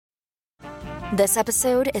This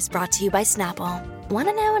episode is brought to you by Snapple. Want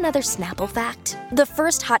to know another Snapple fact? The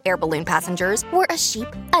first hot air balloon passengers were a sheep,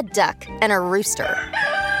 a duck, and a rooster.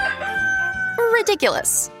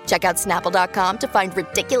 Ridiculous. Check out Snapple.com to find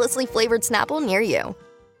ridiculously flavored Snapple near you.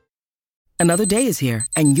 Another day is here,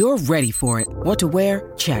 and you're ready for it. What to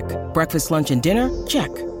wear? Check. Breakfast, lunch, and dinner?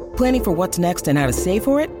 Check. Planning for what's next and how to save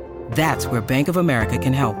for it? That's where Bank of America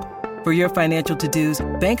can help. For your financial to-dos,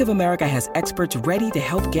 Bank of America has experts ready to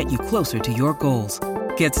help get you closer to your goals.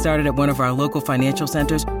 Get started at one of our local financial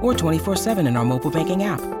centers or 24/7 in our mobile banking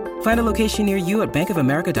app. Find a location near you at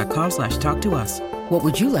bankofamerica.com/talktous. What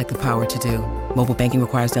would you like the power to do? Mobile banking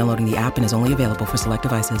requires downloading the app and is only available for select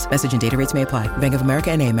devices. Message and data rates may apply. Bank of America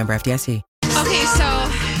N.A., member FDIC. Okay, so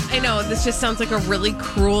I know this just sounds like a really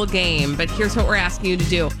cruel game, but here's what we're asking you to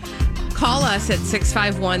do. Call us at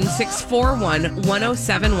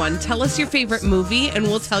 651-641-1071. Tell us your favorite movie, and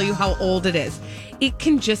we'll tell you how old it is. It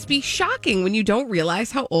can just be shocking when you don't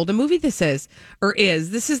realize how old a movie this is.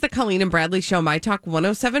 This is the Colleen and Bradley Show, My Talk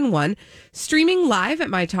 1071, streaming live at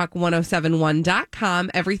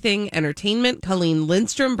mytalk1071.com. Everything Entertainment, Colleen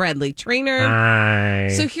Lindstrom, Bradley Trainer. Hi.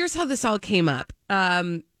 So here's how this all came up.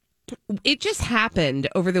 It just happened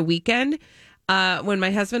over the weekend. When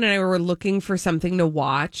my husband and I were looking for something to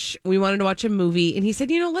watch, we wanted to watch a movie, and he said,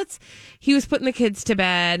 he was putting the kids to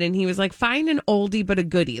bed, and he was like, find an oldie but a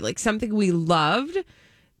goodie, like something we loved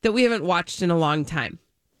that we haven't watched in a long time.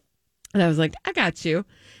 And I was like, I got you.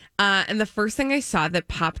 And the first thing I saw that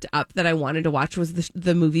popped up that I wanted to watch was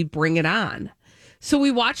the movie Bring It On. So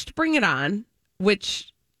we watched Bring It On,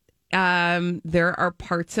 which there are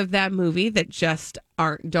parts of that movie that just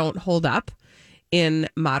don't hold up in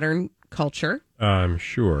modern culture. I'm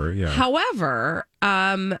sure, yeah. However,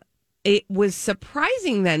 it was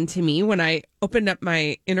surprising then to me when I opened up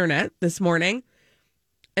my internet this morning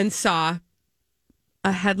and saw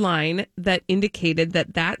a headline that indicated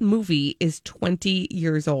that movie is 20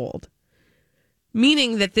 years old.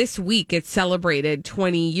 Meaning that this week it celebrated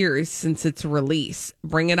 20 years since its release.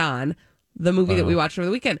 Bring It On, the movie that we watched over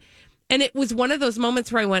the weekend. And it was one of those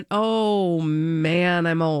moments where I went, oh man,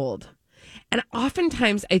 I'm old. And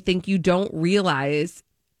oftentimes, I think you don't realize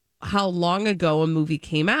how long ago a movie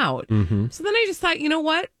came out. Mm-hmm. So then I just thought, you know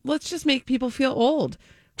what? Let's just make people feel old.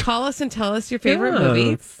 Call us and tell us your favorite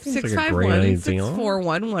movie.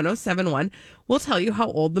 651-641-1071. We'll tell you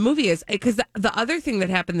how old the movie is. Because the other thing that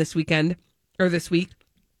happened this weekend, or this week,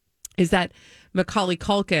 is that Macaulay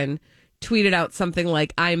Culkin tweeted out something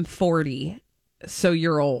like, I'm 40, so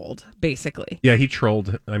you're old, basically. Yeah, he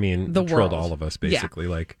trolled, trolled world. all of us, basically.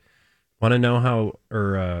 Yeah. Like, want to know how,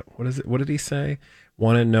 or what is it? What did he say?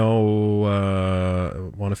 Want to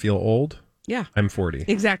know, want to feel old? Yeah. I'm 40.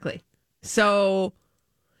 Exactly. So,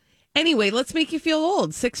 anyway, let's make you feel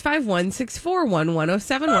old.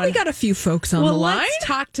 651-641-1071. Well, we got a few folks on the line. Let's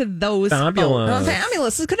talk to those Fabulous. folks.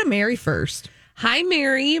 Fabulous. Let's go to Mary first. Hi,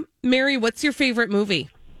 Mary. Mary, what's your favorite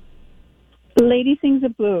movie? Lady Sings the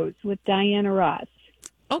Blues with Diana Ross.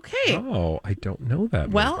 Okay. Oh, I don't know that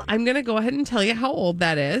movie. Well, I'm going to go ahead and tell you how old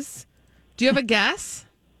that is. Do you have a guess?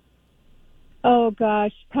 Oh,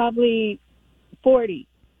 gosh, probably 40.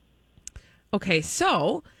 Okay,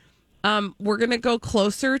 so we're going to go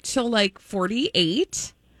closer to like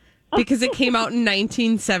 48 because it came out in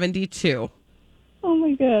 1972. Oh,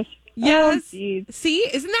 my gosh. Yes. Oh, see,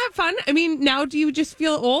 isn't that fun? I mean, now do you just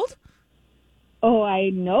feel old? Oh, I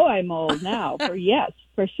know I'm old now. Yes,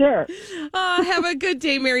 for sure. Have a good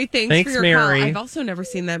day, Mary. Thanks for your Mary. call. I've also never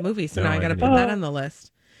seen that movie, so now I got to I put that on the list.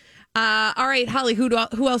 All right, Holly, who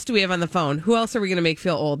else do we have on the phone? Who else are we going to make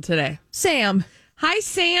feel old today? Sam. Hi,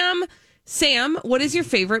 Sam. Sam, what is your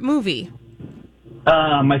favorite movie?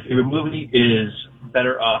 My favorite movie is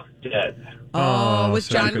Better Off Dead. Oh, with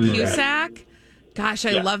John Cusack. Cusack? Gosh,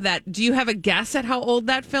 I love that. Do you have a guess at how old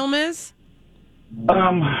that film is?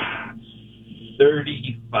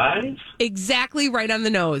 35? Exactly right on the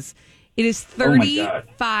nose. It is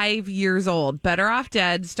 35 years old. Better Off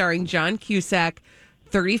Dead, starring John Cusack.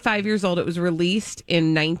 35 years old. It was released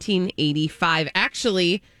in 1985.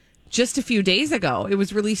 Actually, just a few days ago. It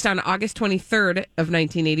was released on August 23rd of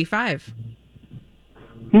 1985.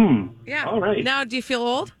 Yeah. All right. Now, do you feel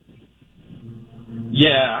old?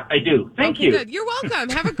 Yeah, I do. Thank you. Good. You're welcome.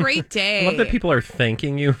 Have a great day. I love that people are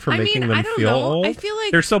thanking you for making them I don't feel know. old. I feel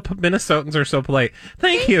like they're so Minnesotans are so polite.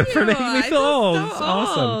 Thank you for making me feel old. So It's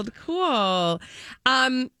awesome. old. Cool.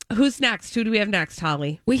 Who's next? Who do we have next,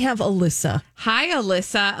 Holly? We have Alyssa. Hi,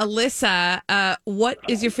 Alyssa. Alyssa, what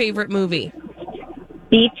is your favorite movie?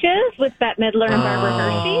 Beaches with Bette Midler and Barbara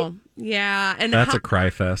Hershey. Yeah, and That's a cry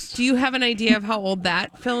fest. Do you have an idea of how old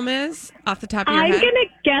that film is off the top of your I'm head? going to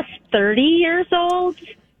guess 30 years old.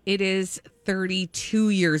 It is 32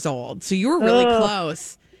 years old. So you were really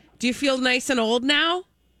close. Do you feel nice and old now?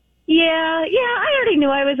 Yeah, I already knew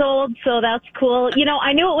I was old, so that's cool. You know,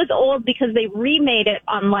 I knew it was old because they remade it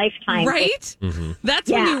on Lifetime. Right? That's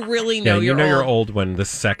when you really Yeah, know you you're know old. you're old when the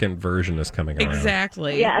second version is coming around.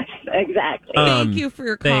 Exactly. Yes, exactly. Thank you for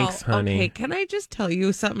your call. Thanks, honey. Okay, can I just tell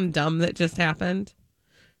you something dumb that just happened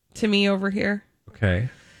to me over here? Okay.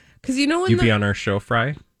 Because you know when You be on our show,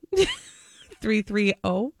 Fry? 330.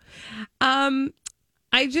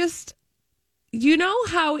 I just, you know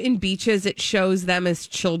how in beaches it shows them as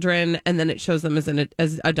children and then it shows them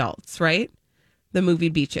as adults, right? The movie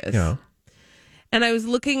Beaches. Yeah. And I was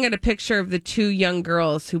looking at a picture of the two young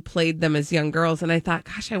girls who played them as young girls, and I thought,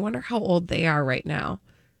 gosh, I wonder how old they are right now.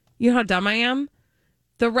 You know how dumb I am?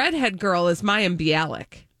 The redhead girl is Mayim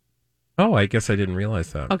Bialik. Oh, I guess I didn't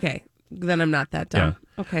realize that. Okay, then I'm not that dumb.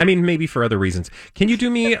 Okay. I mean, maybe for other reasons. Can you do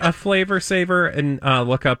me a flavor saver and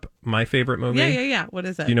look up my favorite movie? Yeah. What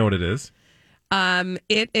is it? Do you know what it is?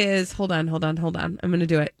 It is. Hold on. I'm going to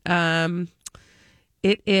do it.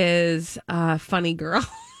 It is Funny Girl.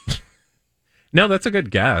 No, that's a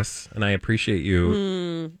good guess, and I appreciate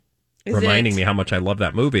you reminding me how much I love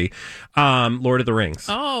that movie. Lord of the Rings.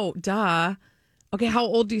 Oh, duh. Okay, how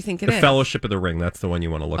old do you think it is? The Fellowship of the Ring. That's the one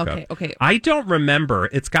you want to look up. Okay. I don't remember.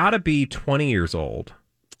 It's got to be 20 years old.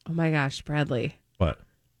 Oh my gosh, Bradley. What?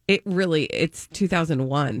 It's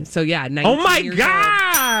 2001. So yeah, 19 Oh my years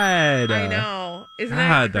God! old. I know. Isn't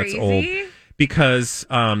God, that crazy? that's old. Because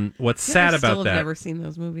what's sad I still about have that never seen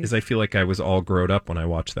those movies. is I feel like I was all grown up when I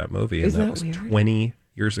watched that movie, and Isn't that that was weird? 20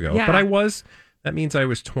 years ago. Yeah. But that means I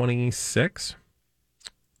was 26,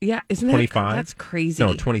 Yeah, isn't that 25? That's crazy.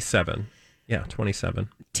 No, 27. Yeah, 27.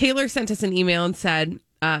 Taylor sent us an email and said,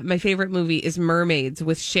 my favorite movie is Mermaids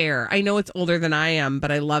with Cher. I know it's older than I am,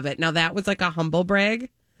 but I love it. Now, that was like a humble brag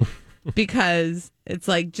because it's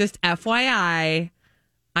like, just FYI,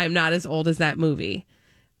 I'm not as old as that movie.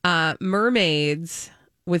 Mermaids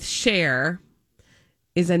with Cher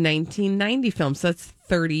is a 1990 film, so that's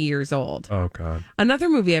 30 years old. Oh, God. Another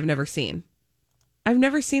movie I've never seen. I've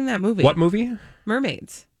never seen that movie. What movie?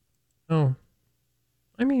 Mermaids. Oh.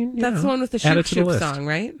 I mean, That's the one with the Add Shoop it to the Shoop list. song,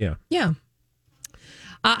 right? Yeah. Yeah.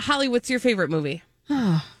 Holly, what's your favorite movie? What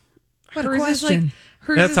a Hers is question.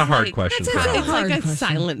 Hers That's is a hard question It's for her. like Hard a question.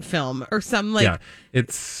 silent film or some like yeah.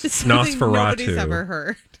 It's something nobody's Nosferatu. ever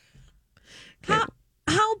heard.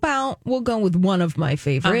 How about we'll go with one of my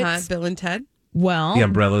favorites? Bill and Ted. Well, The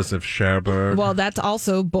Umbrellas of Cherbourg. well, that's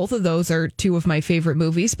also both of those are two of my favorite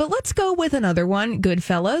movies. But let's go with another one,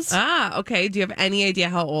 Goodfellas. Okay. Do you have any idea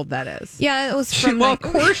how old that is? Yeah, it was from. Well, of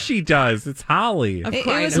course she does. It's Holly. Of It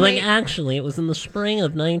course. was Like, made- actually, it was in the spring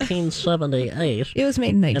of 1978, It was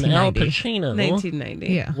made in and Al 1990. Pacino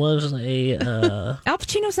 1990. Yeah, was a Al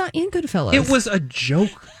Pacino's not in Goodfellas. It was a joke,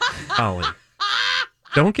 Holly.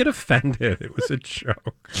 Don't get offended. It was a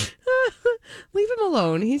joke. Leave him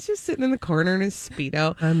alone. He's just sitting in the corner in his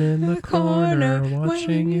Speedo. I'm in the corner corner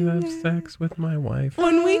watching you have sex with my wife.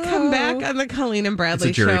 When we come back on the Colleen and It's Bradley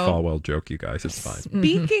a Jerry show. Falwell joke, you guys. It's fine.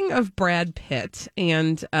 Speaking of Brad Pitt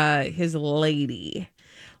and his lady,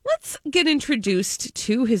 let's get introduced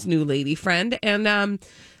to his new lady friend. And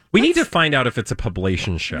We need to find out if it's a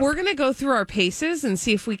publicationship. we're going to go through our paces and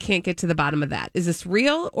see if we can't get to the bottom of that. Is this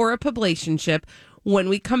real or a publicationship? When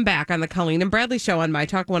we come back on the Colleen and Bradley show on My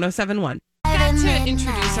Talk 107.1. Got to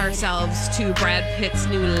introduce ourselves to Brad Pitt's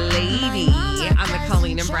new lady on the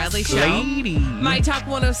Colleen and Bradley show. Lady. My Talk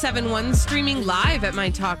 107.1 streaming live at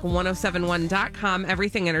mytalk1071.com.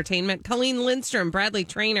 Everything Entertainment. Colleen Lindstrom, Bradley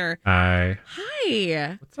Trainer. Hi.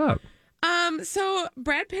 Hi. What's up? So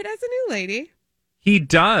Brad Pitt has a new lady. He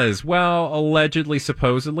does. Well, allegedly,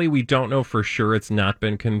 supposedly. We don't know for sure. It's not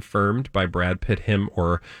been confirmed by Brad Pitt, him,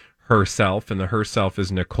 or herself. And the herself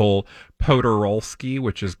is Nicole Podorowski,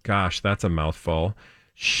 which is, gosh, that's a mouthful.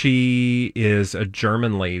 She is a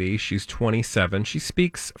German lady. She's 27. She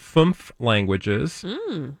speaks 5 languages,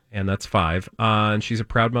 and that's 5. And she's a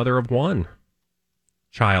proud mother of 1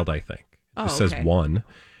 child, I think. It just says okay. 1.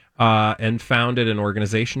 And founded an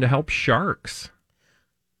organization to help sharks.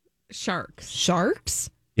 Sharks.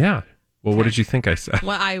 Yeah. Well, what did you think I said?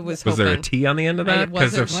 Well, I was Was there a hoping. T on the end of I that?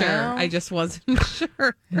 wasn't sure. Well- I just wasn't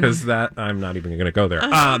sure. Because that, I'm not even going to go there.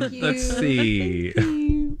 Let's see.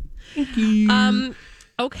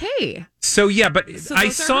 Okay. So, yeah, but So I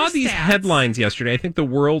those are saw her these stats. headlines yesterday. I think the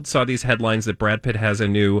world saw these headlines that Brad Pitt has a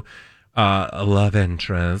new love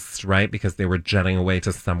interest, right? Because they were jetting away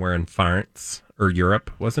to somewhere in France or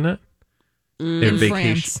Europe, wasn't it? In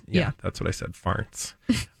France, Yeah, yeah. that's what I said, France.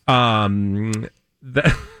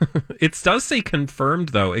 It does say confirmed,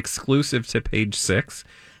 though, exclusive to Page 6,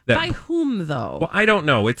 That, By whom, though? well, I don't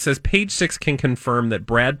know. It says Page Six can confirm that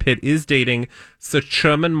Brad Pitt is dating the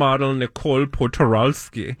German model Nicole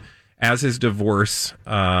Poturalski as his divorce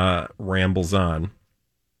rambles on.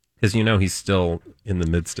 Because, he's still in the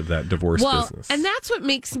midst of that divorce business. And that's what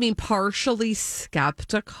makes me partially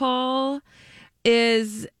skeptical,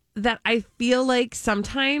 is that I feel like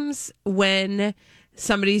sometimes when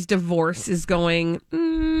somebody's divorce is going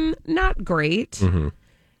not great,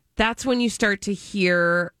 that's when you start to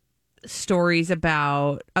hear stories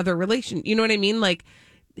about other relations. You know what I mean? Like,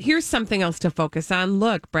 here's something else to focus on.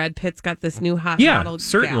 Look, Brad Pitt's got this new hot model.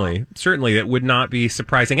 Certainly. It would not be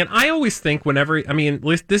surprising. And I always think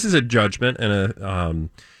this is a judgment and a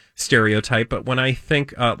stereotype, but when I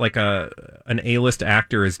think like an A-list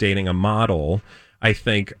actor is dating a model, I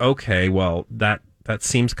think, okay, well, that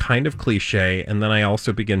seems kind of cliche. And then I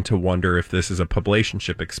also begin to wonder if this is a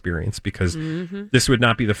publicationship experience, because this would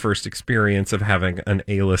not be the first experience of having an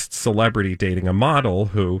A-list celebrity dating a model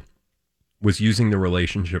who was using the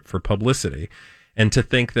relationship for publicity. And to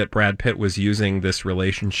think that Brad Pitt was using this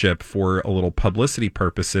relationship for a little publicity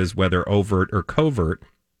purposes, whether overt or covert,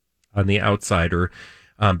 on the outside or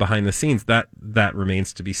behind the scenes, that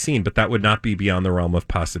remains to be seen. But that would not be beyond the realm of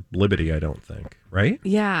possibility, I don't think. Right?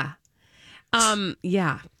 Yeah.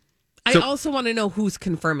 Yeah. I also want to know who's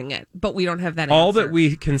confirming it, but we don't have that all answer. That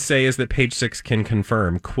we can say is that Page Six can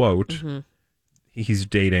confirm, quote, he's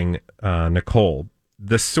dating Nicole.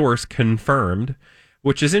 The source confirmed,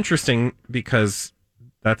 which is interesting because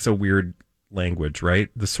that's a weird language, right?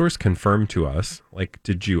 The source confirmed to us. Like,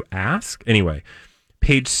 did you ask? Anyway,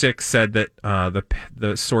 Page Six said that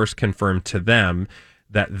the source confirmed to them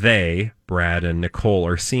that they, Brad and Nicole,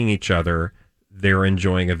 are seeing each other. They're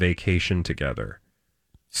enjoying a vacation together.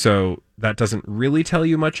 So that doesn't really tell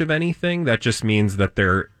you much of anything. That just means that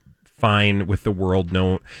they're fine with the world.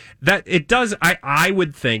 That it does. I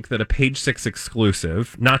would think that a Page Six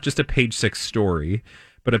exclusive, not just a Page Six story,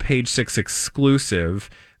 but a Page Six exclusive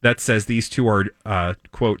that says these two are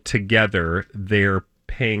quote together. They're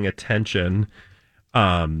paying attention. They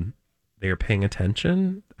are paying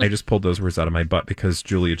attention. I just pulled those words out of my butt because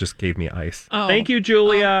Julia just gave me ice. Oh. Thank you,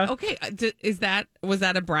 Julia. Okay, was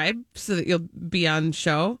that a bribe so that you'll be on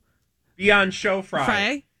show? Be on show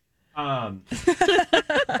Friday.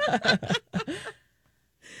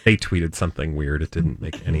 They tweeted something weird. It didn't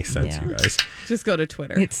make any sense, you guys. Just go to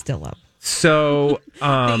Twitter. It's still up. So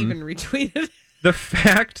they even retweeted. The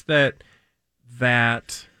fact that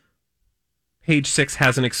Page Six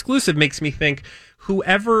has an exclusive makes me think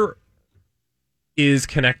whoever is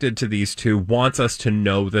connected to these two wants us to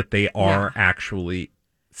know that they are actually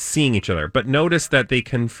seeing each other. But notice that they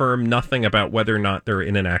confirm nothing about whether or not they're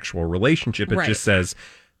in an actual relationship. It just says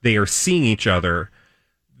they are seeing each other.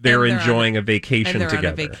 They're enjoying a vacation together.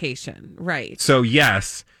 On a vacation, right. So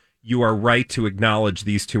yes, you are right to acknowledge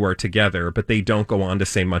these two are together, but they don't go on to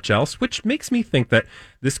say much else, which makes me think that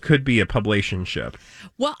this could be a publicationship.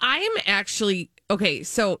 Well, I am actually... Okay,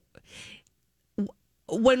 so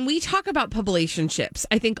when we talk about publicationships,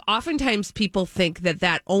 I think oftentimes people think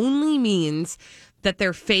that only means that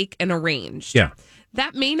they're fake and arranged. Yeah.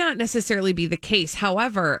 That may not necessarily be the case.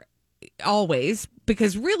 However, always,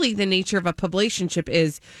 because really the nature of a publicationship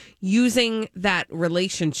is using that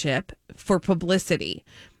relationship for publicity,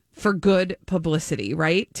 for good publicity,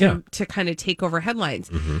 right? To kind of take over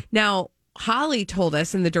headlines. Now, Holly told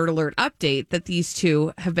us in the Dirt Alert update that these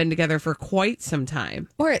two have been together for quite some time.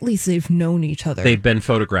 Or at least they've known each other. They've been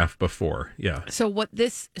photographed before, yeah. So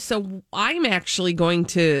I'm actually going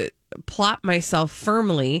to plot myself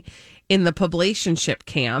firmly in the publicationship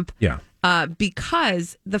camp. Yeah.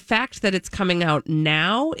 Because the fact that it's coming out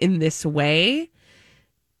now in this way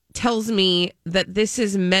tells me that this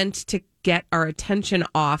is meant to get our attention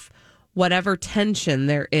off whatever tension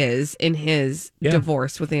there is in his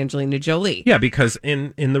divorce with Angelina Jolie. Yeah, because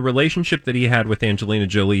in the relationship that he had with Angelina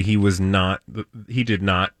Jolie, he did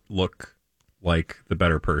not look like the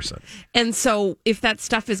better person. And so if that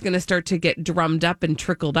stuff is going to start to get drummed up and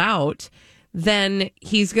trickled out, then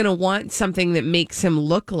he's going to want something that makes him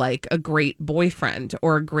look like a great boyfriend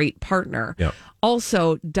or a great partner. Yep.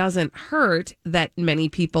 Also, doesn't hurt that many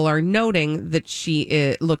people are noting that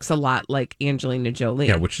she looks a lot like Angelina Jolie.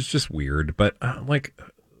 Yeah, which is just weird. But like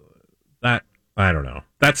that, I don't know.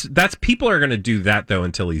 That's people are going to do that though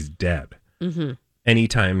until he's dead. Mm-hmm.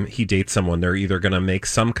 Anytime he dates someone, they're either going to make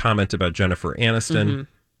some comment about Jennifer Aniston,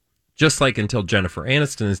 just like until Jennifer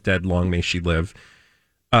Aniston is dead, long may she live.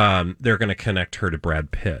 They're going to connect her to Brad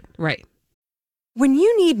Pitt. Right. When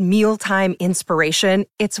you need mealtime inspiration,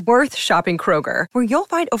 it's worth shopping Kroger, where you'll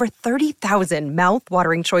find over 30,000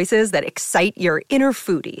 mouth-watering choices that excite your inner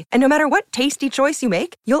foodie. And no matter what tasty choice you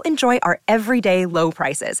make, you'll enjoy our everyday low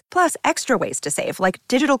prices, plus extra ways to save, like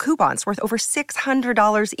digital coupons worth over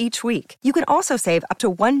 $600 each week. You can also save up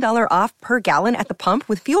to $1 off per gallon at the pump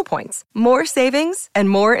with fuel points. More savings and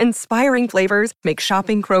more inspiring flavors make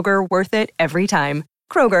shopping Kroger worth it every time.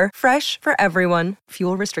 Kroger, fresh for everyone.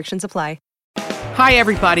 Fuel restrictions apply. Hi,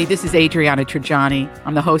 everybody. This is Adriana Trajani.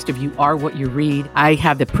 I'm the host of You Are What You Read. I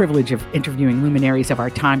have the privilege of interviewing luminaries of our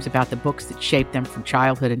times about the books that shaped them from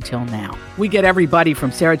childhood until now. We get everybody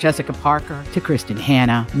from Sarah Jessica Parker to Kristen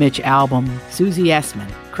Hanna, Mitch Albom, Susie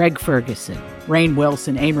Essman, Craig Ferguson, Rainn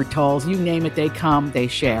Wilson, Amor Tolls, you name it, they come, they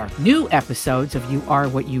share. New episodes of You Are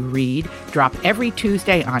What You Read drop every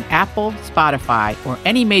Tuesday on Apple, Spotify, or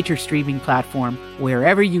any major streaming platform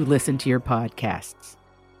wherever you listen to your podcasts.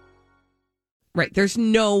 Right. There's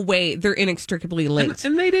no way they're inextricably linked.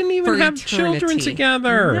 And they didn't even have children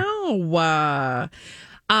together. No.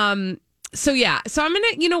 So I'm going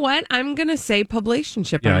to, you know what? I'm going to say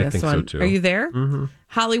publicationship on this one. So too. Are you there? Mm-hmm.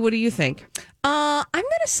 Holly, what do you think? I'm going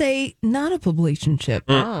to say not a publicationship.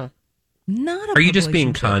 Oh. Not a Are you just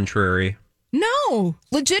being publicationship. contrary? No,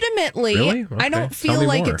 legitimately. Really? Okay. I don't Tell feel me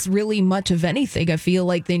like more. it's really much of anything. I feel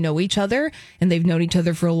like they know each other and they've known each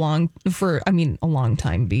other for a long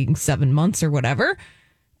time, being 7 months or whatever.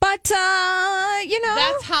 But,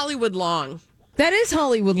 That's Hollywood Long. That is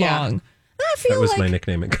Hollywood Long. I feel That was like my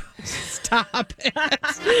nickname at college. Stop it.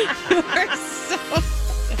 You are so...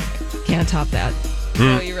 Can't top that.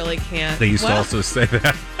 No, you really can't. They used to also say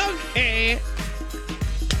that. Okay.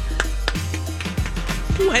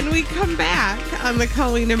 When we come back on the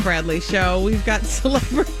Colleen and Bradley Show, we've got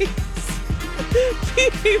celebrities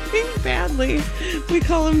behaving badly. We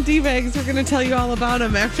call them D-bags. We're going to tell you all about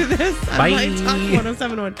them after this on Bye. My Talk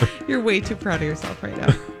 1071. You're way too proud of yourself right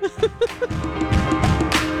now.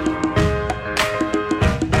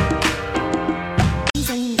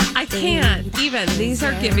 I can't even. These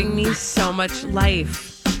are giving me so much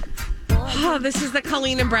life. Oh, this is the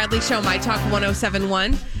Colleen and Bradley Show, My Talk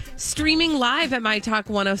 1071. Streaming live at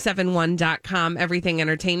mytalk1071.com. Everything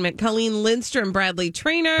Entertainment. Colleen Lindstrom, Bradley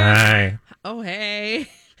Trainer. Hi. Oh, hey.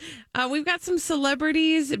 We've got some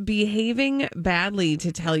celebrities behaving badly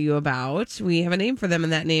to tell you about. We have a name for them,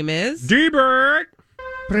 and that name is... D-Bag.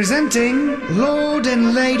 Presenting Lord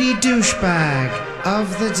and Lady Douchebag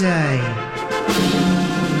of the Day.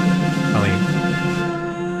 Colleen.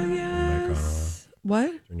 Oh, yes.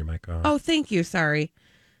 What? Turn your mic off. Oh, thank you. Sorry.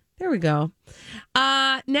 There we go.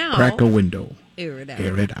 Now... Crack a window. Air it out.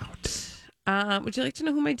 Air it out. Would you like to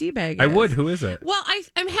know who my D-bag is? I would. Who is it? Well,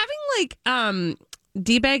 I'm having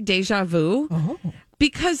D-bag deja vu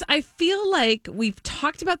because I feel like we've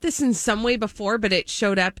talked about this in some way before, but it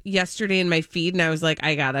showed up yesterday in my feed and I was like,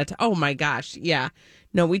 I got it. Oh my gosh. Yeah.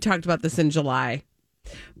 No, we talked about this in July,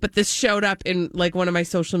 but this showed up in like one of my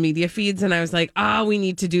social media feeds and I was like, we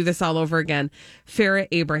need to do this all over again. Farrah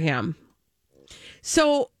Abraham.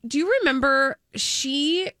 So do you remember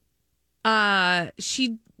she was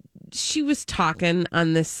talking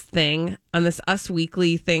on this Us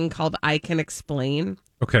Weekly thing called I Can Explain.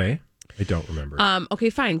 Okay. I don't remember.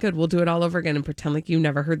 Okay, fine. Good. We'll do it all over again and pretend like you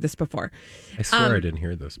never heard this before. I swear I didn't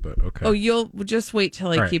hear this, but okay. Oh, you'll just wait till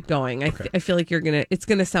I All right. keep going. Okay. I feel like it's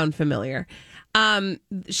going to sound familiar.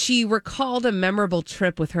 She recalled a memorable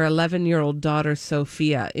trip with her 11-year-old daughter,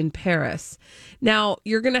 Sophia, in Paris. Now,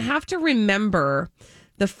 you're going to have to remember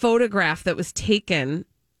the photograph that was taken,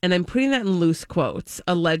 and I'm putting that in loose quotes,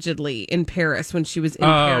 allegedly, in Paris when she was in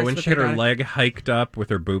Paris. Oh, when with she had her daughter. leg hiked up with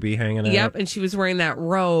her boobie hanging out. Yep, and she was wearing that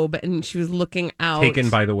robe, and she was looking out. Taken,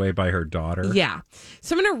 by the way, by her daughter. Yeah.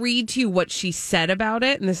 So I'm going to read to you what she said about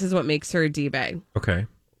it, and this is what makes her a D-bag. Okay.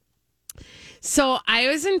 So I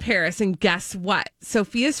was in Paris, and guess what?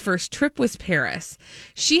 Sophia's first trip was Paris.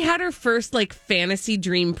 She had her first fantasy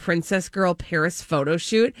dream princess girl Paris photo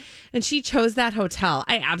shoot, and she chose that hotel.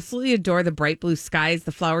 I absolutely adore the bright blue skies,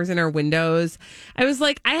 the flowers in our windows. I was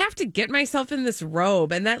like, I have to get myself in this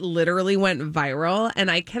robe, and that literally went viral.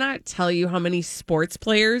 And I cannot tell you how many sports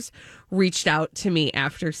players reached out to me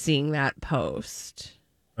after seeing that post.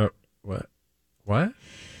 Oh, what? What?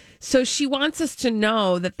 So she wants us to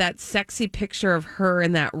know that sexy picture of her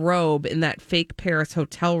in that robe in that fake Paris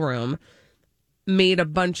hotel room made a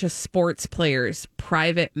bunch of sports players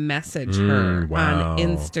private message her wow. on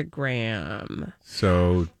Instagram.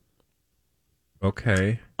 So,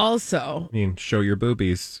 okay. Also, I mean, show your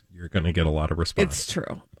boobies. You're going to get a lot of response. it's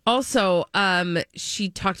true. Also, she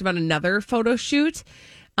talked about another photo shoot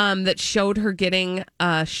that showed her getting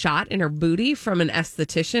a shot in her booty from an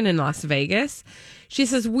esthetician in Las Vegas. She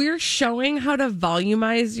says, we're showing how to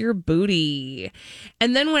volumize your booty.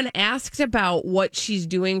 And then when asked about what she's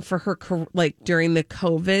doing for her, like during the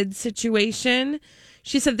COVID situation,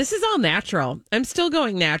 she said, this is all natural. I'm still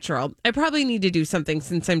going natural. I probably need to do something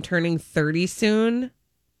since I'm turning 30 soon.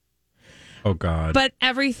 Oh, God. But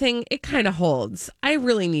everything, it kind of holds. I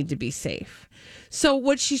really need to be safe. So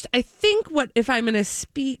if I'm going to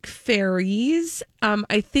speak fairies,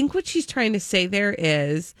 I think what she's trying to say there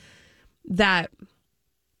is that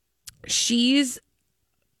she's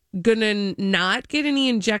going to not get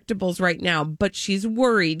any injectables right now, but she's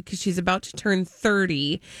worried because she's about to turn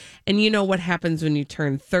 30. And you know what happens when you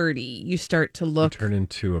turn 30? You start to look... You turn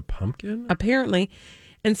into a pumpkin? Apparently.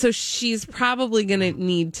 And so she's probably going to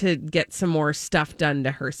need to get some more stuff done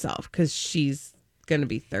to herself because she's going to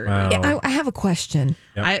be 30. Wow. I have a question.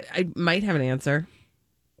 Yep. I might have an answer.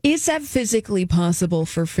 Is that physically possible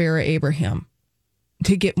for Farrah Abraham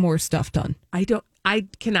to get more stuff done? I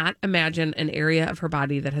cannot imagine an area of her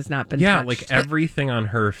body that has not been touched. Like everything on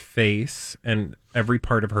her face and every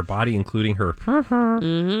part of her body, including her...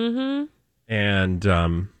 Mm-hmm. And,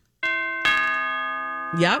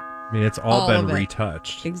 Yep. I mean, it's all been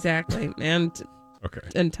retouched. Exactly. And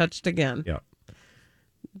touched again. Yep.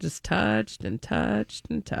 Just touched and touched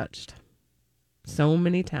and touched. So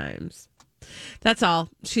many times. That's all.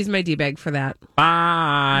 She's my D-bag for that.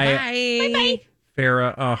 Bye. Bye. Bye-bye.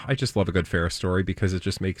 Farrah, I just love a good Farrah story because it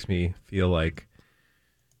just makes me feel like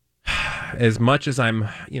as much as I'm,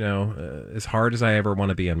 as hard as I ever want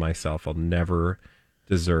to be on myself, I'll never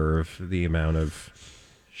deserve the amount of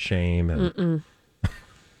shame and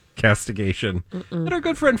castigation that our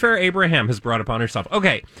good friend Farrah Abraham has brought upon herself.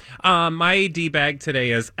 Okay, my D-bag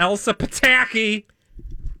today is Elsa Pataky.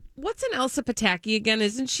 What's an Elsa Pataky again?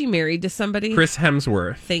 Isn't she married to somebody? Chris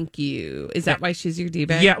Hemsworth. Thank you. Is that why she's your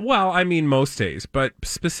D-bag? Yeah, well, I mean, most days, but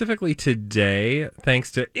specifically today,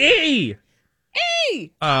 thanks to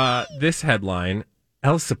this headline,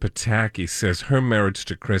 Elsa Pataky says her marriage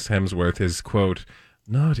to Chris Hemsworth is, quote,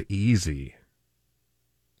 not easy.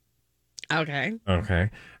 Okay.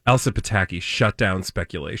 Elsa Pataky shut down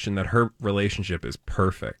speculation that her relationship is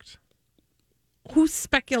perfect. Who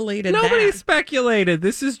speculated Nobody that? speculated.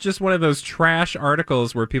 This is just one of those trash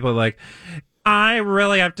articles where people are like, I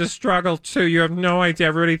really have to struggle too. You have no idea.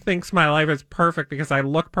 Everybody thinks my life is perfect because I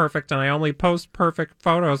look perfect and I only post perfect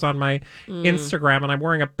photos on my Instagram and I'm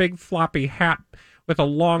wearing a big floppy hat with a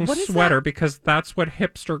long sweater because that's what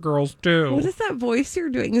hipster girls do. What is that voice you're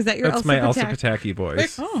doing? Is that your That's Elsa my Pataky? Elsa Pataky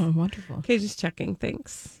voice. Oh, wonderful. Okay, just checking.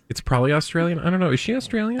 Thanks. It's probably Australian. I don't know. Is she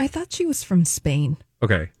Australian? I thought she was from Spain.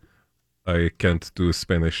 Okay. I can't do a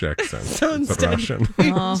Spanish accent. So It's instead, Russian.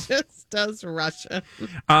 he just does Russian.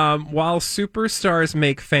 While superstars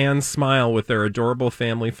make fans smile with their adorable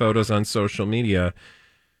family photos on social media,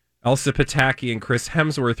 Elsa Pataky and Chris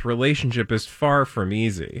Hemsworth relationship is far from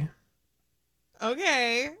easy.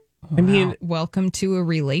 Okay. I mean, welcome to a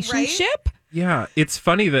relationship? Right? Yeah, it's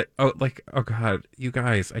funny that, oh God, you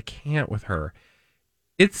guys, I can't with her.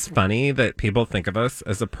 It's funny that people think of us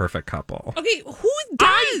as a perfect couple. Okay, who does?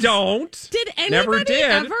 I don't. Did anybody Never did.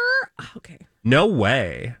 ever? Okay. No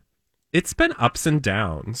way. It's been ups and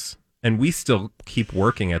downs, and we still keep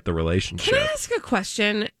working at the relationship. Can I ask a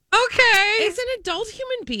question? Okay. As an adult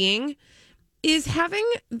human being, is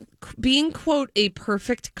being, quote, a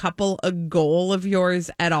perfect couple a goal of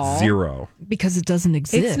yours at all? Zero. Because it doesn't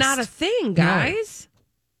exist. It's not a thing, guys.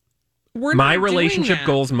 We're My not relationship doing that.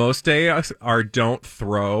 goals most days are don't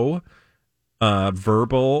throw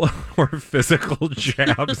verbal or physical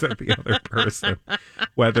jabs at the other person,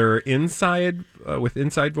 whether inside with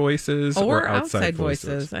inside voices or outside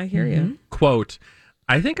voices. I hear you. Quote,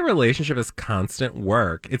 I think a relationship is constant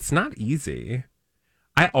work. It's not easy.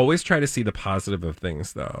 I always try to see the positive of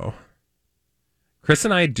things, though. Chris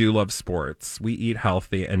and I do love sports. We eat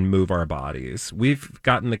healthy and move our bodies. We've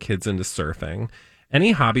gotten the kids into surfing.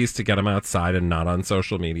 Any hobbies to get them outside and not on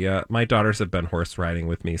social media? My daughters have been horse riding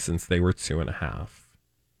with me since they were 2.5.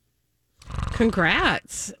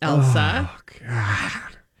 Congrats, Elsa. Oh,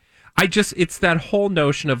 God. It's that whole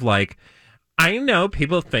notion of like, I know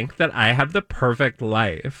people think that I have the perfect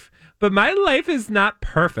life, but my life is not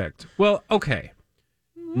perfect. Well, okay.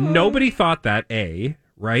 Nobody thought that, A,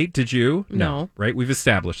 right? Did you? No. Right? We've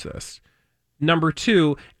established this. Number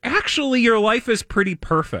 2, actually, your life is pretty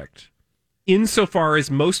perfect. Insofar as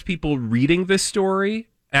most people reading this story,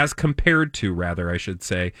 as compared to, rather, I should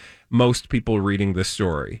say, most people reading this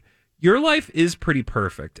story, your life is pretty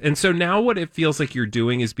perfect. And so now what it feels like you're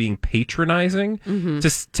doing is being patronizing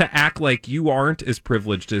to act like you aren't as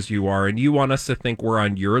privileged as you are. And you want us to think we're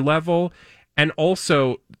on your level. And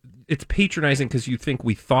also it's patronizing because you think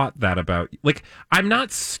we thought that about you. Like, I'm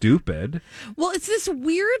not stupid. Well, it's this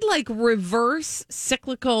weird, like, reverse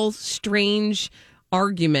cyclical, strange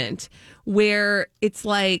argument where it's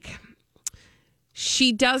like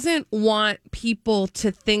she doesn't want people to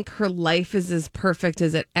think her life is as perfect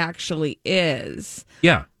as it actually is.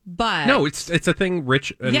 Yeah. But no, it's a thing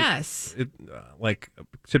rich. And yes. Like,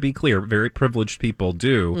 to be clear, very privileged people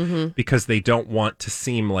do because they don't want to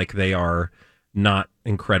seem like they are not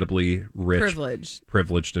incredibly rich,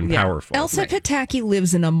 privileged and powerful. Elsa Pataki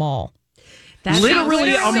lives in a mall. That's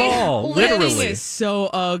literally a mall. Literally. It's so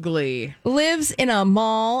ugly. Lives in a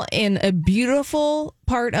mall in a beautiful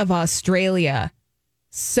part of Australia.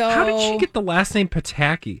 So how did she get the last name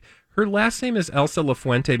Pataki? Her last name is Elsa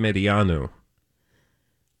Lafuente Mediano.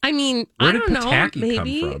 I mean, where did Pataki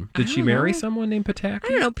come from? Did she marry someone named Pataki? I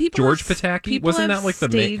don't know. George Pataki? Wasn't that like the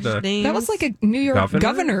names? That was like a New York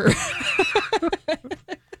governor.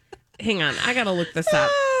 Hang on, I gotta look this up.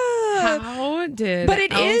 How did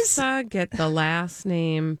Elsa get the last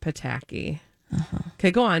name Pataki? Okay,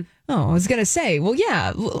 go on. Oh, I was gonna say, well,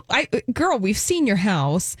 yeah, girl, we've seen your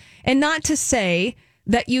house, and not to say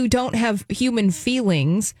that you don't have human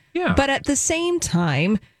feelings, but at the same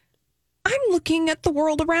time, I'm looking at the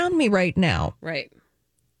world around me right now. Right.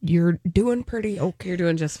 You're doing pretty okay. You're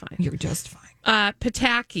doing just fine. You're just fine.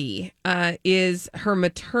 Pataki is her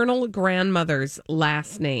maternal grandmother's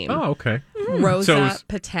last name. Oh, okay. Rosa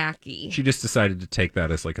Pataki. She just decided to take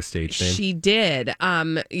that as like a stage name. She did.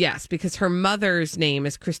 Yes, because her mother's name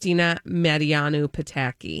is Christina Mariano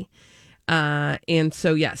Pataki. And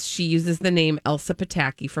so, yes, she uses the name Elsa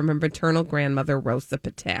Pataki from her maternal grandmother, Rosa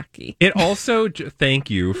Pataki. It also, thank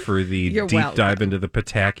you for the You're deep welcome. dive into the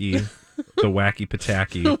Pataki, the wacky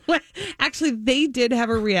Pataki. Actually, they did have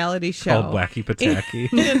a reality show Called Wacky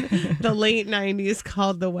Pataki. in the late 90s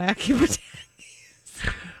called The Wacky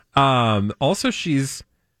Pataki. Also, she's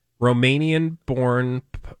Romanian born.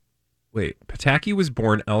 Pataki was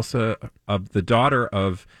born Elsa, of the daughter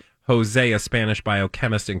of Jose, a Spanish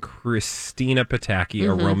biochemist, and Christina Pataki,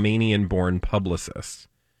 a Romanian-born publicist.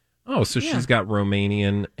 Oh, so she's got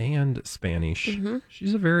Romanian and Spanish.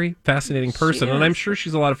 She's a very fascinating person, and I'm sure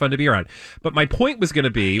she's a lot of fun to be around. But my point was going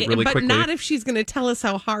to be, really quickly... But not if she's going to tell us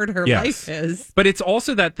how hard her life is. But it's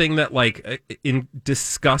also that thing that, like, in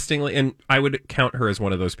disgustingly... And I would count her as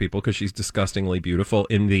one of those people, because she's disgustingly beautiful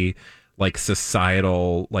in the, like,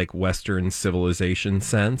 societal, like, Western civilization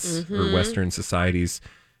sense, or Western society's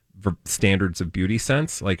standards of beauty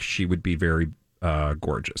sense. Like, she would be very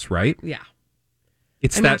gorgeous, right? Yeah.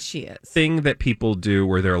 It's she is. Thing that people do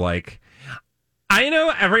where they're like, I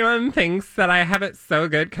know everyone thinks that I have it so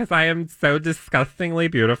good because I am so disgustingly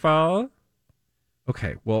beautiful.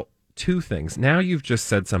 Okay, well, two things. Now you've just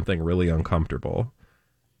said something really uncomfortable.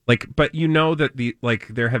 Like, but you know that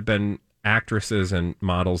there have been actresses and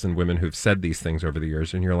models and women who've said these things over the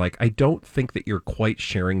years, and you're like, I don't think that you're quite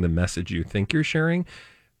sharing the message you think you're sharing.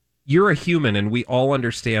 You're a human, and we all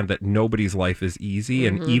understand that nobody's life is easy.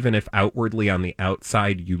 And even if outwardly on the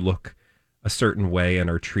outside you look a certain way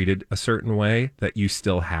and are treated a certain way, that you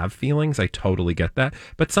still have feelings. I totally get that.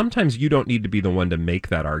 But sometimes you don't need to be the one to make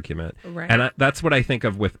that argument. Right. And that's what I think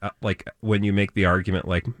of with, like, when you make the argument,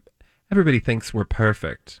 like, everybody thinks we're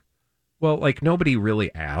perfect. Well, like, nobody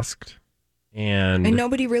really asked. And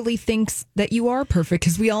nobody really thinks that you are perfect,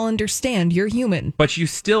 because we all understand you're human. But you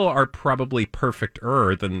still are probably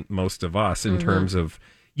perfecter than most of us in terms of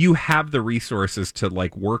you have the resources to,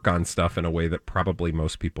 like, work on stuff in a way that probably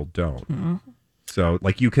most people don't. So,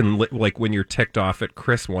 like, you can, like, when you're ticked off at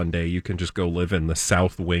Chris one day, you can just go live in the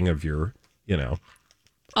south wing of your,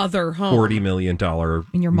 other home. $40 million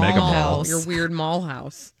in your mega mall mall. house. Your weird mall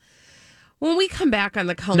house. When we come back on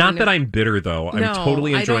the Colleen... Not that I'm bitter, though. I'm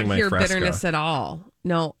totally enjoying my Fresca. I don't hear bitterness at all.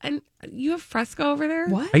 No. And you have Fresca over there?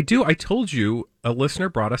 What? I do. I told you a listener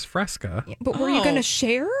brought us Fresca. Yeah, but were you going to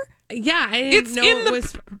share? Yeah, I didn't know it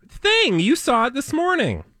was... thing. You saw it this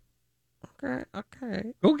morning.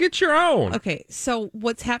 Okay. Go get your own. Okay, so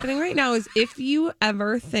what's happening right now is if you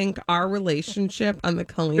ever think our relationship on the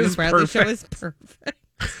Colleen and Bradley show is perfect...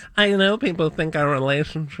 I know people think our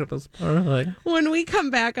relationship is perfect. When we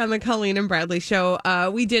come back on the Colleen and Bradley show,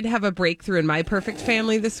 we did have a breakthrough in my perfect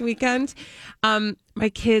family this weekend. My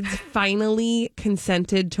kids finally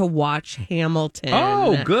consented to watch Hamilton.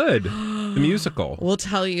 Oh, good. The musical. We'll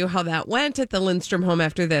tell you how that went at the Lindstrom home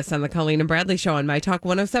after this on the Colleen and Bradley show on My Talk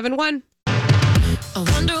 107.1.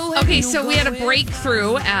 Okay, so we had a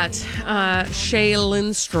breakthrough at Shay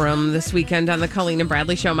Lindstrom this weekend on the Colleen and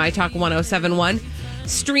Bradley Show, My Talk 1071.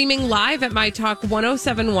 Streaming live at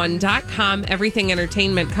mytalk1071.com. Everything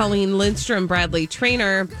Entertainment. Colleen Lindstrom, Bradley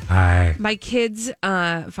Trainer. Hi. My kids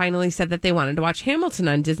finally said that they wanted to watch Hamilton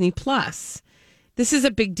on Disney Plus. This is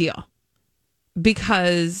a big deal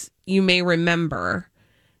because you may remember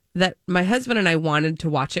that my husband and I wanted to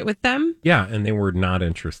watch it with them. Yeah, and they were not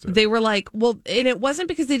interested. They were like, well, and it wasn't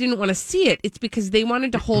because they didn't want to see it. It's because they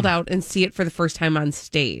wanted to hold out and see it for the first time on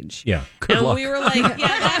stage. Yeah, good and luck. We were like,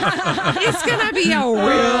 yeah, it's going to be a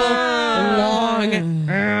real long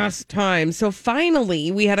ass time. So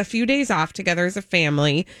finally, we had a few days off together as a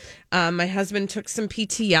family. My husband took some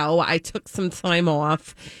PTO. I took some time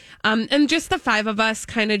off. And just the five of us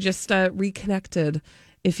kind of just reconnected,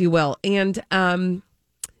 if you will. And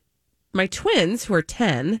my twins, who are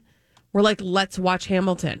 10, were like, let's watch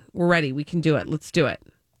Hamilton. We're ready. We can do it. Let's do it.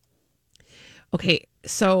 Okay,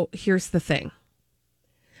 so here's the thing.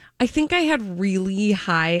 I think I had really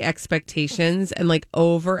high expectations and like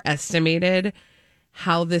overestimated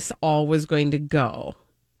how this all was going to go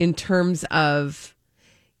in terms of,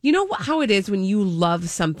 you know how it is when you love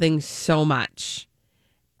something so much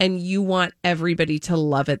and you want everybody to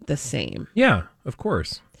love it the same. Yeah, of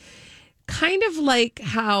course. Kind of like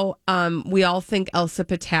how we all think Elsa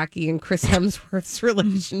Pataki and Chris Hemsworth's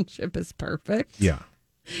relationship is perfect. Yeah.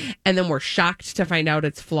 And then we're shocked to find out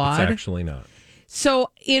it's flawed. It's actually not.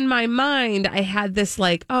 So in my mind, I had this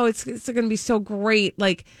like, oh, it's going to be so great.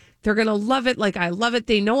 Like, they're going to love it. Like, I love it.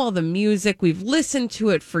 They know all the music. We've listened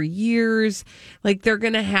to it for years. Like, they're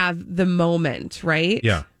going to have the moment, right?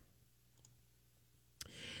 Yeah.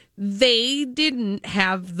 They didn't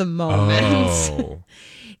have the moment. Oh.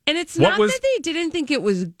 And it's not that they didn't think it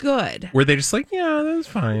was good. Were they just like, yeah, that was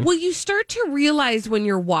fine? Well, you start to realize when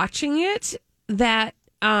you're watching it that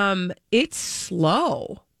it's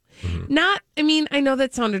slow. Mm-hmm. I know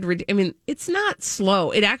that sounded ridiculous. I mean, it's not slow.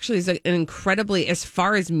 It actually is an incredibly, as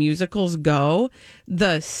far as musicals go,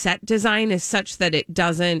 the set design is such that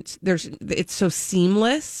it's so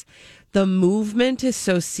seamless. The movement is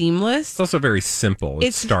so seamless. It's also very simple.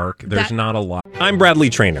 It's stark. There's not a lot. I'm Bradley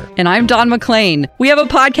Trainer. And I'm Don McClain. We have a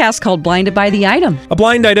podcast called Blinded by the Item. A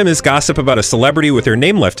blind item is gossip about a celebrity with their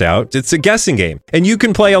name left out. It's a guessing game, and you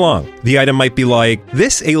can play along. The item might be like,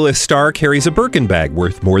 this A-list star carries a Birkin bag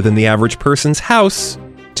worth more than the average person's house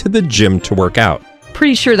to the gym to work out.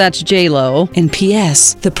 Pretty sure that's J-Lo. And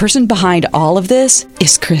P.S. the person behind all of this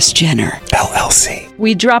is Kris Jenner, LLC.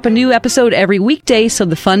 We drop a new episode every weekday so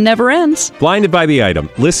the fun never ends. Blinded by the Item.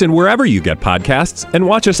 Listen wherever you get podcasts and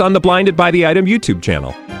watch us on the Blinded by the Item YouTube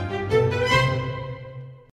channel.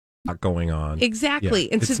 Not going on. Exactly.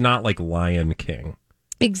 Yeah. It's not like Lion King.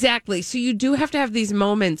 Exactly. So you do have to have these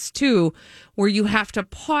moments, too, where you have to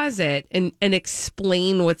pause it and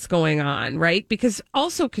explain what's going on, right? Because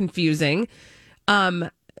also confusing,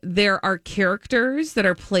 there are characters that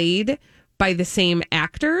are played by the same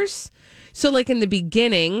actors. So like in the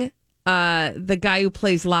beginning, the guy who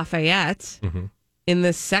plays Lafayette in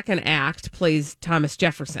the second act plays Thomas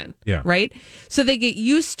Jefferson. Yeah. Right? So they get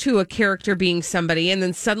used to a character being somebody and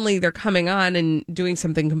then suddenly they're coming on and doing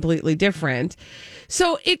something completely different.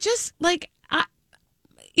 So it just like,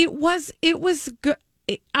 it was good.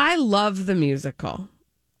 I love the musical.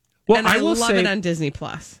 Well, and I will love it on Disney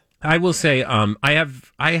Plus. I will say, I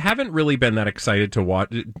haven't really been that excited to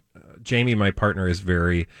watch. Jamie, my partner, is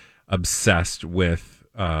very obsessed with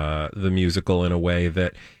the musical in a way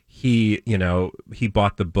that he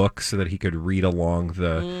bought the book so that he could read along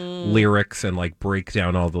the lyrics and like break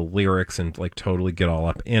down all the lyrics and like totally get all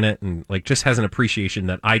up in it and like just has an appreciation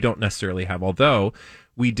that I don't necessarily have. Although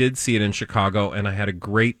we did see it in Chicago and I had a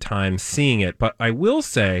great time seeing it. But I will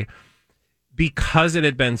say, because it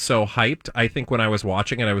had been so hyped, I think when I was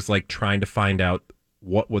watching it, I was like trying to find out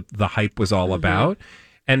what the hype was all about.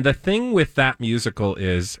 And the thing with that musical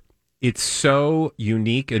is it's so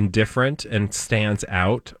unique and different and stands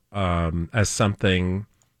out as something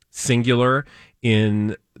singular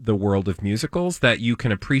in the world of musicals that you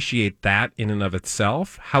can appreciate that in and of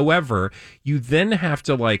itself. However, you then have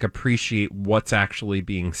to like appreciate what's actually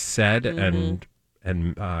being said and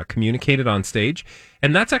communicated on stage.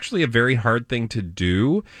 And that's actually a very hard thing to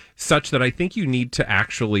do, such that I think you need to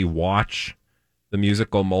actually watch the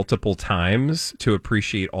musical multiple times to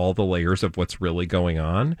appreciate all the layers of what's really going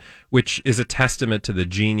on, which is a testament to the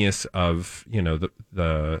genius of,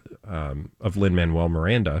 of Lin-Manuel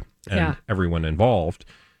Miranda and everyone involved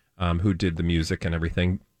who did the music and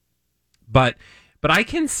everything. But I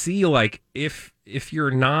can see, like, if if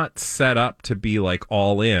you're not set up to be like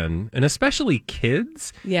all in, and especially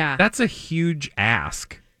kids, that's a huge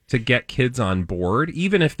ask to get kids on board,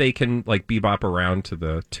 even if they can like bebop around to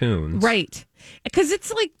the tunes. Right. Because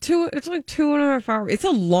it's like 2.5 hours. It's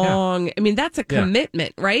a long, I mean, that's a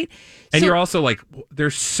commitment, right? And you're also like,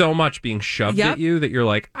 there's so much being shoved at you that you're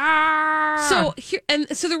like, So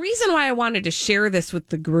the reason why I wanted to share this with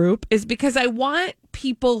the group is because I want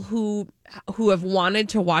people who have wanted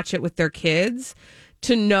to watch it with their kids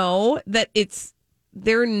to know that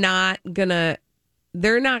they're not gonna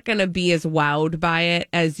be as wowed by it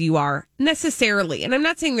as you are necessarily. And I'm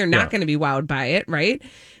not saying they're not going to be wowed by it, right?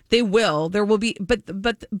 They will. There will be,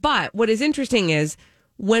 but what is interesting is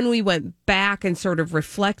when we went back and sort of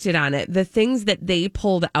reflected on it, the things that they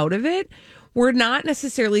pulled out of it were not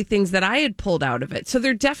necessarily things that I had pulled out of it. So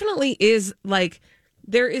there definitely is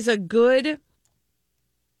there is a good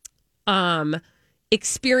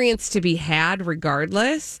experience to be had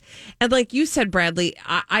regardless. And like you said, Bradley,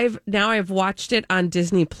 I've watched it on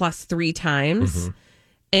Disney Plus 3 times,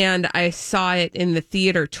 and I saw it in the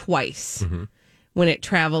theater twice when it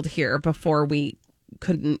traveled here before we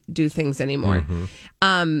couldn't do things anymore.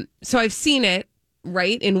 So I've seen it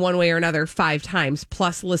right in one way or another 5 times,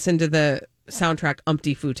 plus listened to the soundtrack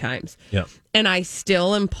umpty-foo times. Yeah. And I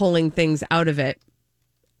still am pulling things out of it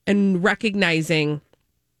and recognizing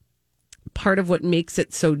part of what makes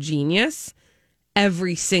it so genius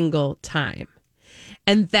every single time.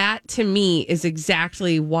 And that to me is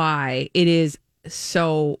exactly why it is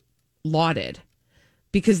so lauded,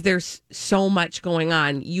 because there's so much going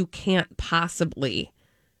on. You can't possibly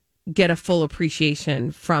get a full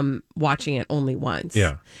appreciation from watching it only once.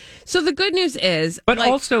 Yeah. So the good news is, but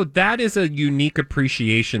also that is a unique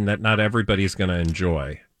appreciation that not everybody's going to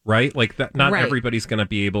enjoy, right? Like that, not everybody's going to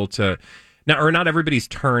be able to. Now, or not everybody's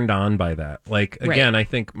turned on by that. Like, again, I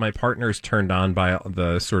think my partner's turned on by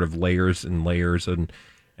the sort of layers and layers and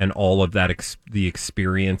all of that, the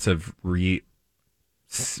experience of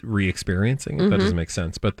re-experiencing. That doesn't make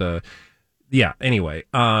sense. But anyway.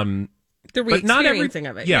 The re-experiencing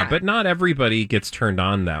of it. Yeah, but not everybody gets turned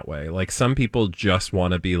on that way. Like, some people just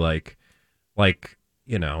want to be like,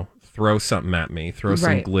 throw something at me, throw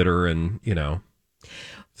some glitter and,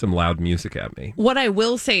 some loud music at me. What I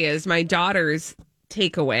will say is my daughter's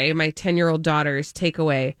takeaway, my 10-year-old daughter's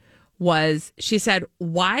takeaway was, she said,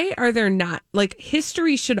 why are there not,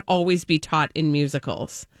 history should always be taught in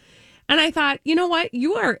musicals. And I thought, you know what?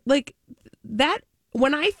 You are like that.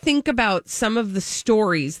 When I think about some of the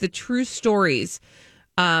stories, the true stories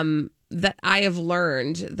that I have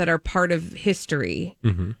learned that are part of history,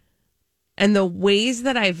 and the ways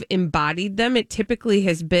that I've embodied them, it typically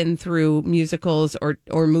has been through musicals or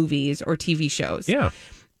movies or TV shows. Yeah.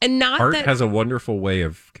 And not art that has a wonderful way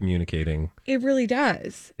of communicating. It really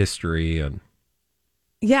does. History and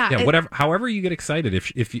yeah, whatever. However you get excited.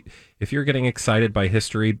 If you're getting excited by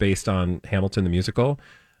history based on Hamilton the musical,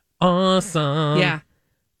 awesome.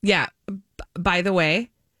 Yeah. By the way,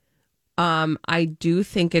 I do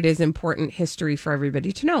think it is important history for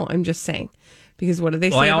everybody to know. I'm just saying. Because what do they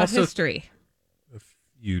say about history? If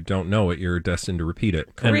you don't know it, you're destined to repeat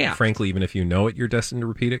it. Correct. And frankly, even if you know it, you're destined to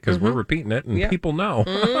repeat it because we're repeating it and people know.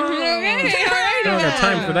 Okay, all right. I don't have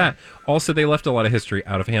time for that. Also, they left a lot of history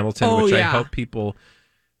out of Hamilton, which I hope people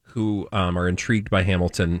who are intrigued by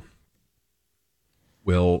Hamilton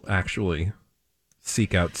will actually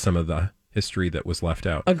seek out some of the history that was left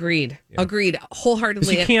out. Agreed.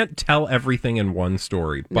 Wholeheartedly. You can't tell everything in one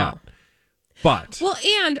story, but well,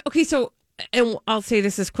 and I'll say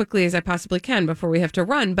this as quickly as I possibly can before we have to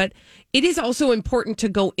run, but it is also important to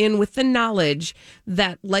go in with the knowledge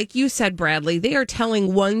that, like you said, Bradley, they are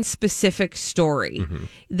telling one specific story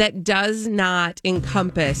that does not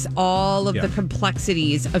encompass all of the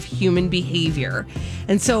complexities of human behavior.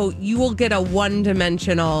 And so you will get a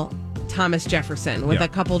one-dimensional Thomas Jefferson with a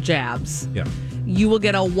couple jabs. Yeah. You will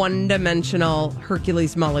get a one-dimensional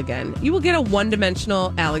Hercules Mulligan. You will get a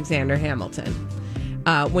one-dimensional Alexander Hamilton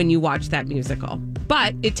when you watch that musical.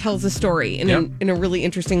 But it tells a story in a really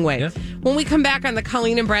interesting way. Yeah. When we come back on the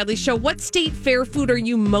Colleen and Bradley Show, what state fair food are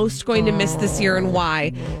you most going to miss this year and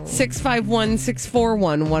why?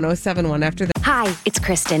 651-641-1071 after that. Hi, it's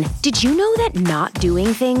Kristen. Did you know that not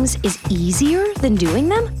doing things is easier than doing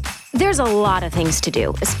them? There's a lot of things to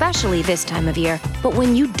do, especially this time of year. But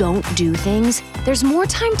when you don't do things, there's more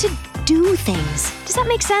time to do things. Does that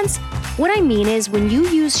make sense? What I mean is, when you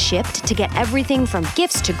use Shipt to get everything from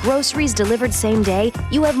gifts to groceries delivered same day,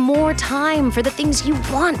 you have more time for the things you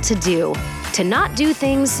want to do. To not do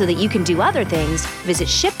things so that you can do other things, visit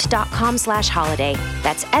Shipt.com/holiday.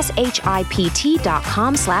 That's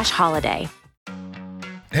SHIPT.com/holiday.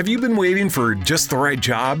 Have you been waiting for just the right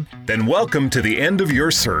job? Then welcome to the end of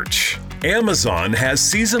your search. Amazon has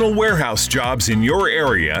seasonal warehouse jobs in your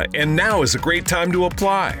area, and now is a great time to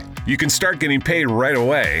apply. You can start getting paid right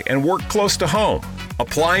away and work close to home.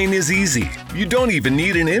 Applying is easy. You don't even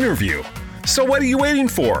need an interview. So what are you waiting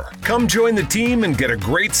for? Come join the team and get a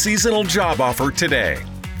great seasonal job offer today.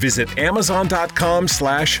 Visit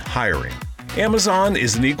Amazon.com/hiring. Amazon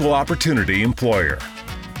is an equal opportunity employer.